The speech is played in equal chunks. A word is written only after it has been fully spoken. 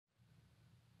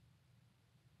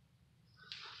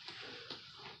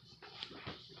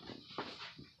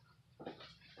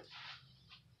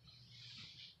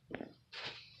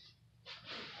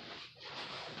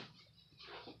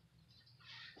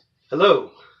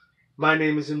Hello, my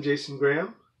name is M. Jason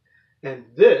Graham, and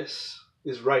this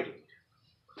is Writing.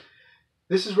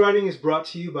 This is Writing is brought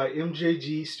to you by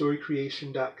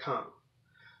mjgstorycreation.com.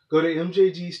 Go to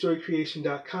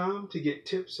mjgstorycreation.com to get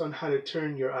tips on how to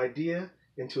turn your idea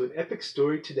into an epic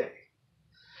story today.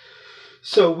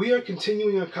 So we are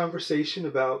continuing our conversation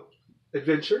about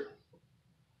adventure,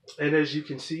 and as you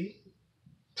can see,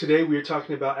 today we are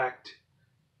talking about Act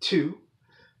 2,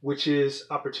 which is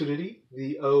opportunity,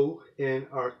 the O in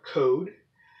our code.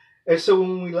 And so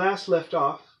when we last left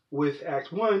off with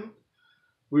Act 1,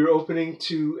 we were opening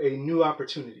to a new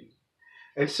opportunity.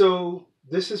 And so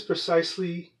this is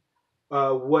precisely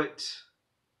what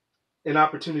an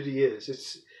opportunity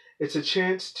is. It's a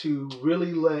chance to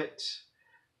really let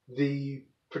the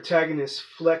protagonist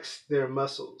flex their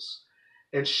muscles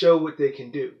and show what they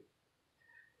can do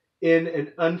in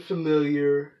an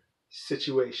unfamiliar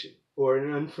situation or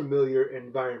an unfamiliar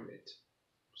environment,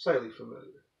 slightly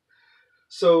familiar.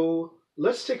 So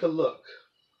let's take a look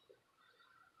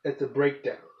at the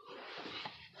breakdown.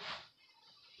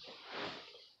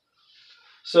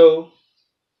 So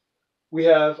we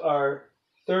have our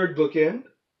third bookend.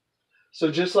 So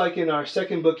just like in our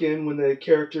second bookend, when the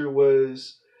character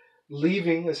was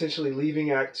essentially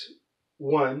leaving Act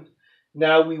 1,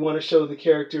 now we want to show the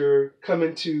character come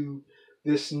into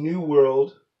this new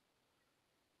world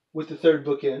with the third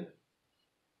bookend.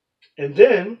 And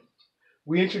then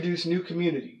we introduce new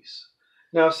communities.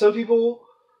 Now, some people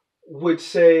would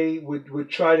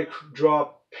try to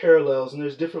draw parallels, and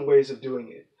there's different ways of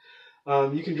doing it.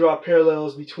 You can draw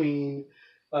parallels between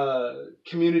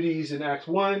communities in Act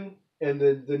 1 and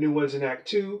the new ones in Act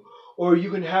 2, or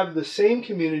you can have the same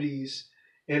communities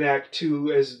in Act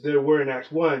 2 as there were in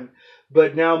Act 1,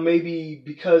 but now maybe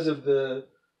because of the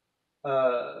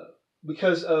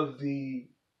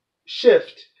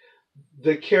shift,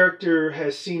 the character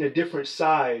has seen a different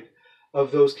side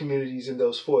of those communities and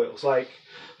those foils. Like,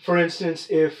 for instance,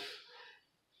 if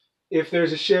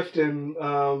there's a shift and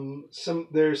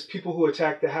there's people who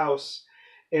attack the house,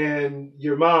 and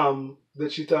your mom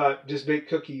that you thought just baked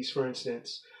cookies, for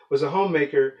instance, was a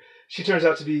homemaker, she turns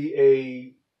out to be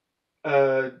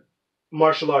a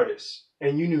martial artist,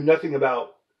 and you knew nothing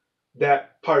about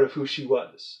that part of who she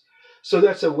was. So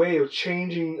that's a way of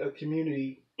changing a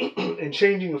community and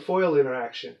changing a foil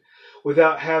interaction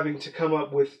without having to come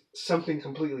up with something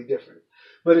completely different.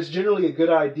 But it's generally a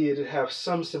good idea to have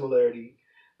some similarity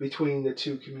between the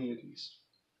two communities.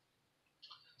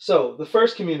 So the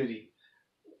first community,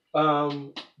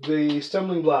 the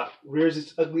stumbling block rears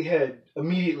its ugly head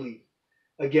immediately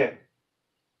again.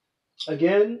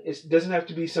 Again, it doesn't have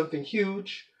to be something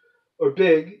huge or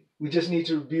big. We just need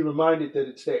to be reminded that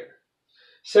it's there.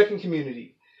 Second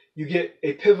community, you get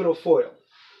a pivotal foil.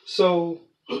 So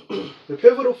the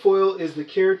pivotal foil is the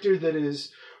character that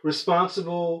is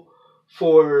responsible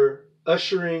for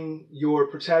ushering your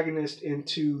protagonist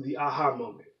into the aha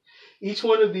moment. Each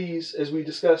one of these, as we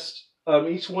discussed,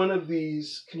 each one of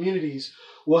these communities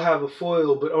will have a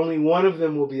foil, but only one of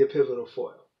them will be a pivotal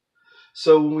foil.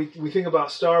 So when we think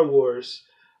about Star Wars,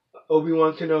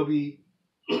 Obi-Wan Kenobi,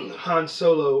 Han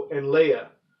Solo, and Leia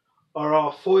are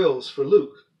all foils for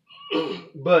Luke.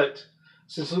 But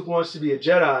since Luke wants to be a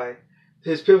Jedi,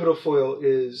 his pivotal foil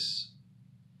is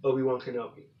Obi-Wan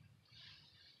Kenobi.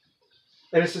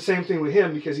 And it's the same thing with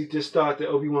him, because he just thought that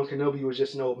Obi-Wan Kenobi was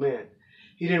just an old man.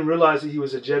 He didn't realize that he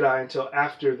was a Jedi until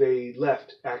after they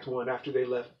left Act 1, after they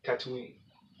left Tatooine.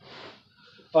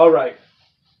 All right.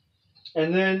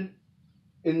 And then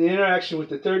in the interaction with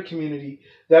the third community,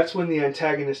 that's when the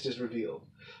antagonist is revealed.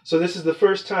 So this is the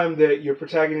first time that your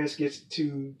protagonist gets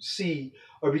to see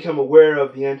or become aware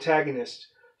of the antagonist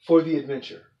for the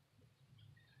adventure.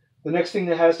 The next thing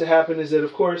that has to happen is that,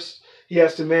 of course, he or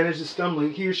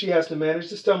she has to manage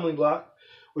the stumbling block,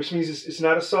 which means it's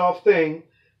not a solved thing.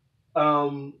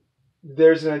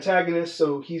 There's an antagonist,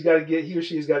 so he or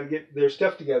she has got to get their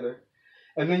stuff together.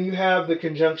 And then you have the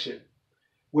conjunction,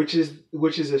 which is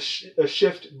a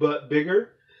shift but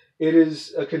bigger. It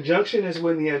is a conjunction is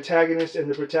when the antagonist and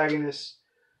the protagonist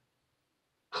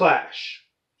clash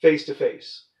face to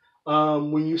face.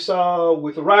 When you saw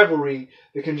with the rivalry,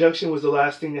 the conjunction was the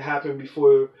last thing to happen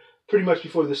pretty much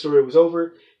before the story was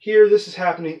over. Here, this is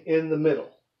happening in the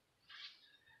middle.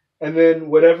 And then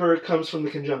whatever comes from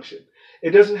the conjunction.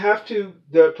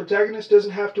 The protagonist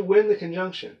doesn't have to win the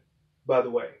conjunction, by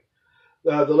the way.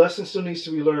 The lesson still needs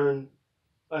to be learned,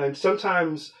 and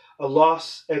sometimes a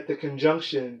loss at the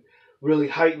conjunction really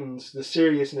heightens the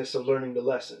seriousness of learning the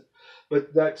lesson.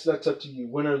 But that's up to you,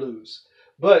 win or lose.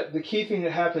 But the key thing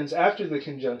that happens after the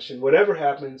conjunction, whatever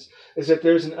happens, is that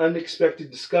there's an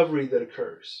unexpected discovery that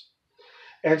occurs.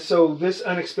 And so this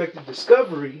unexpected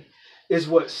discovery is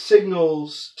what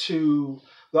signals to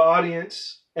the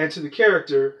audience and to the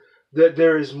character that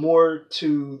there is more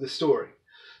to the story.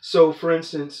 So, for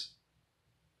instance,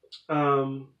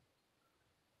 um,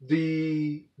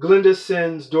 the Glinda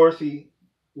sends Dorothy,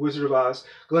 Wizard of Oz.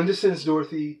 Glinda sends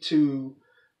Dorothy to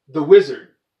the wizard,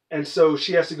 and so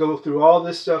she has to go through all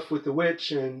this stuff with the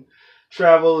witch and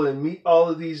travel and meet all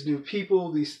of these new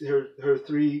people. These her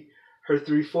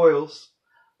three foils,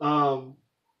 um,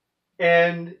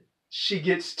 and she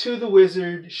gets to the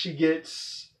wizard. She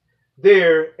gets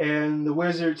there, and the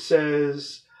wizard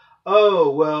says,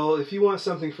 "Oh, well, if you want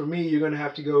something from me, you're going to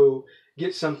have to go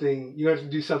get something. You have to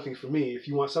do something for me. If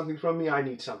you want something from me, I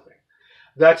need something."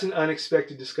 That's an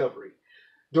unexpected discovery.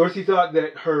 Dorothy thought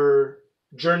that her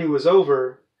journey was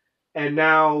over, and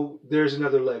now there's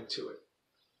another leg to it.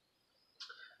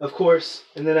 Of course,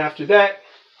 and then after that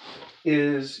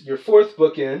is your fourth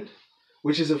bookend,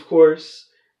 which is, of course,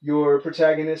 your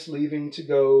protagonist leaving to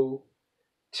go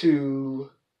to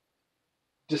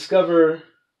discover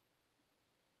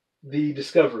the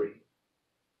discovery,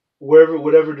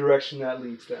 whatever direction that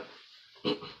leads them.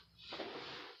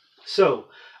 So,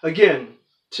 again,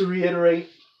 to reiterate,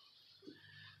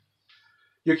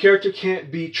 your character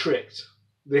can't be tricked.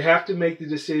 They have to make the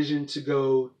decision to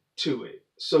go to it.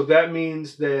 So that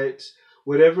means that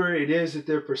whatever it is that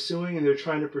they're pursuing and they're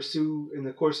trying to pursue in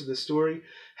the course of the story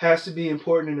has to be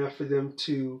important enough for them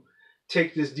to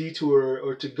take this detour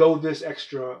or to go this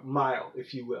extra mile,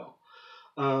 if you will.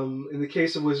 In the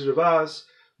case of Wizard of Oz,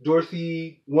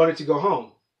 Dorothy wanted to go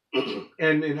home.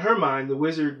 And in her mind, the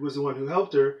wizard was the one who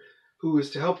helped her, who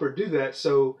was to help her do that.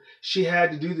 So she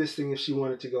had to do this thing if she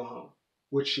wanted to go home,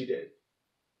 which she did.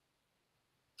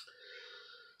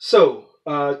 So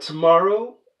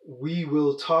tomorrow we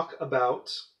will talk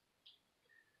about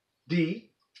D,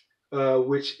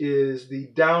 which is the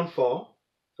downfall,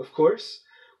 of course.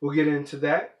 We'll get into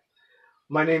that.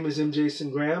 My name is M.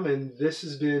 Jason Graham, and this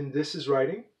has been This Is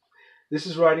Writing. This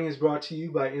Is Writing is brought to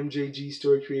you by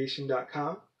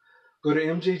mjgstorycreation.com. Go to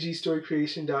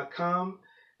mjgstorycreation.com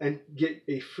and get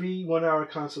a free 1-hour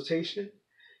consultation.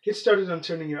 Get started on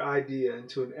turning your idea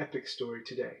into an epic story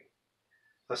today.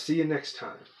 I'll see you next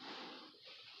time.